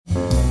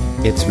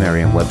It's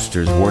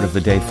Merriam-Webster's Word of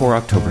the Day for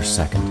October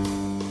 2nd.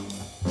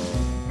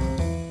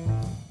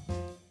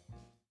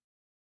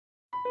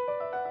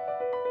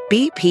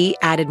 BP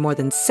added more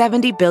than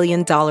 $70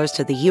 billion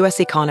to the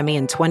U.S. economy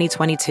in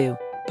 2022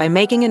 by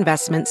making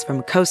investments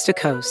from coast to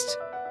coast.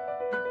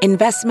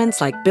 Investments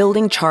like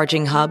building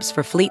charging hubs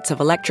for fleets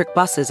of electric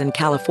buses in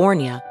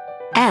California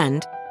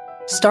and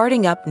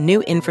starting up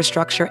new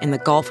infrastructure in the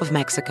Gulf of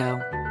Mexico.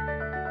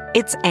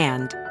 It's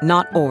and,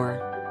 not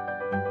or.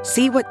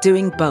 See what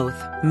doing both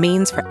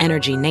means for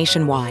energy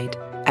nationwide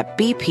at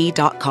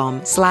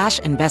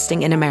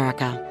bp.com/investing in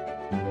America.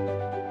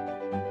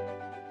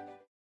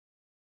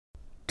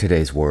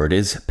 Today's word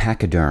is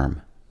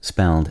pachyderm,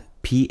 spelled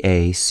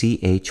P-A-C-H-Y-D-E-R-M.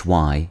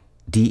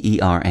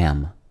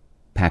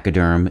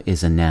 Pachyderm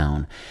is a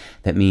noun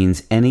that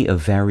means any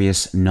of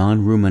various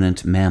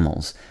non-ruminant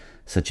mammals,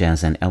 such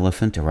as an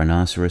elephant, a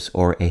rhinoceros,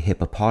 or a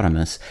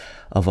hippopotamus,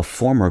 of a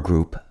former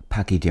group,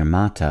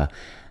 pachydermata,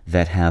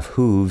 that have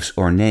hooves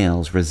or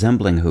nails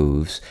resembling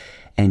hooves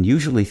and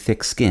usually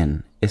thick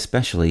skin,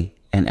 especially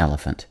an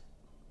elephant.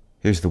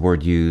 Here's the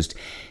word used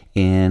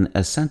in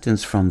a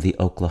sentence from the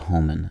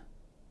Oklahoman.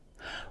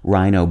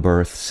 Rhino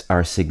births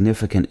are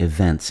significant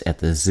events at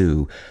the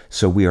zoo,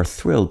 so we are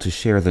thrilled to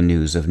share the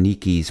news of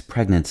Niki's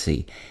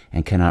pregnancy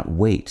and cannot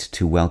wait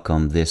to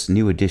welcome this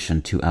new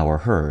addition to our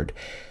herd,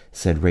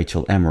 said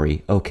Rachel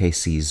Emery,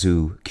 OKC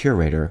Zoo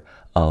curator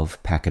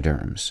of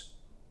pachyderms.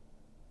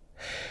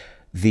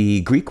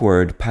 The Greek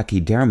word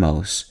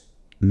pachydermos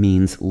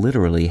means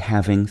literally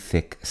having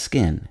thick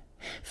skin.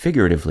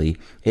 Figuratively,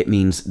 it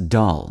means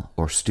dull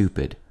or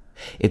stupid.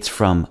 It's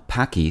from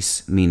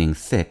pachys, meaning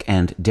thick,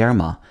 and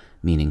derma,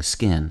 meaning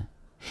skin.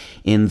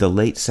 In the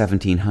late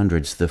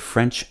 1700s, the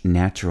French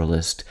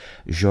naturalist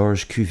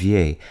Georges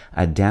Cuvier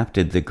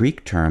adapted the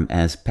Greek term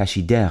as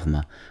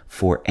pachyderm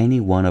for any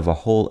one of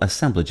a whole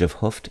assemblage of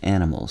hoofed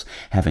animals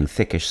having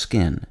thickish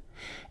skin.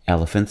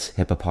 Elephants,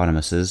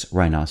 hippopotamuses,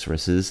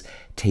 rhinoceroses,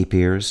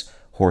 tapirs,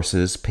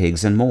 horses,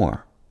 pigs, and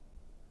more.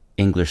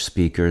 English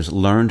speakers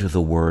learned the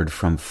word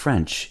from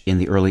French in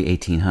the early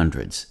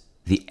 1800s.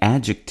 The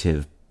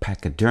adjective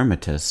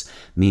pachydermatous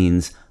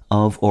means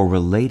of or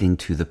relating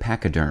to the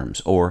pachyderms,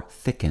 or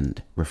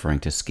thickened, referring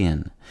to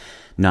skin.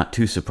 Not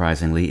too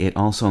surprisingly, it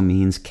also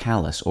means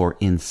callous or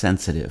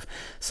insensitive,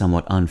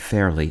 somewhat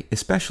unfairly,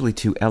 especially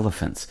to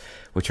elephants,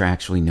 which are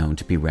actually known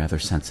to be rather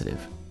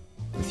sensitive.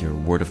 With your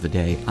Word of the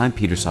Day, I'm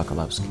Peter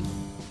Sokolowski.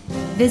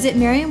 Visit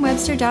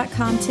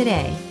Merriam-Webster.com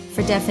today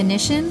for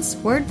definitions,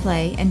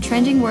 wordplay, and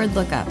trending word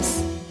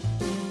lookups.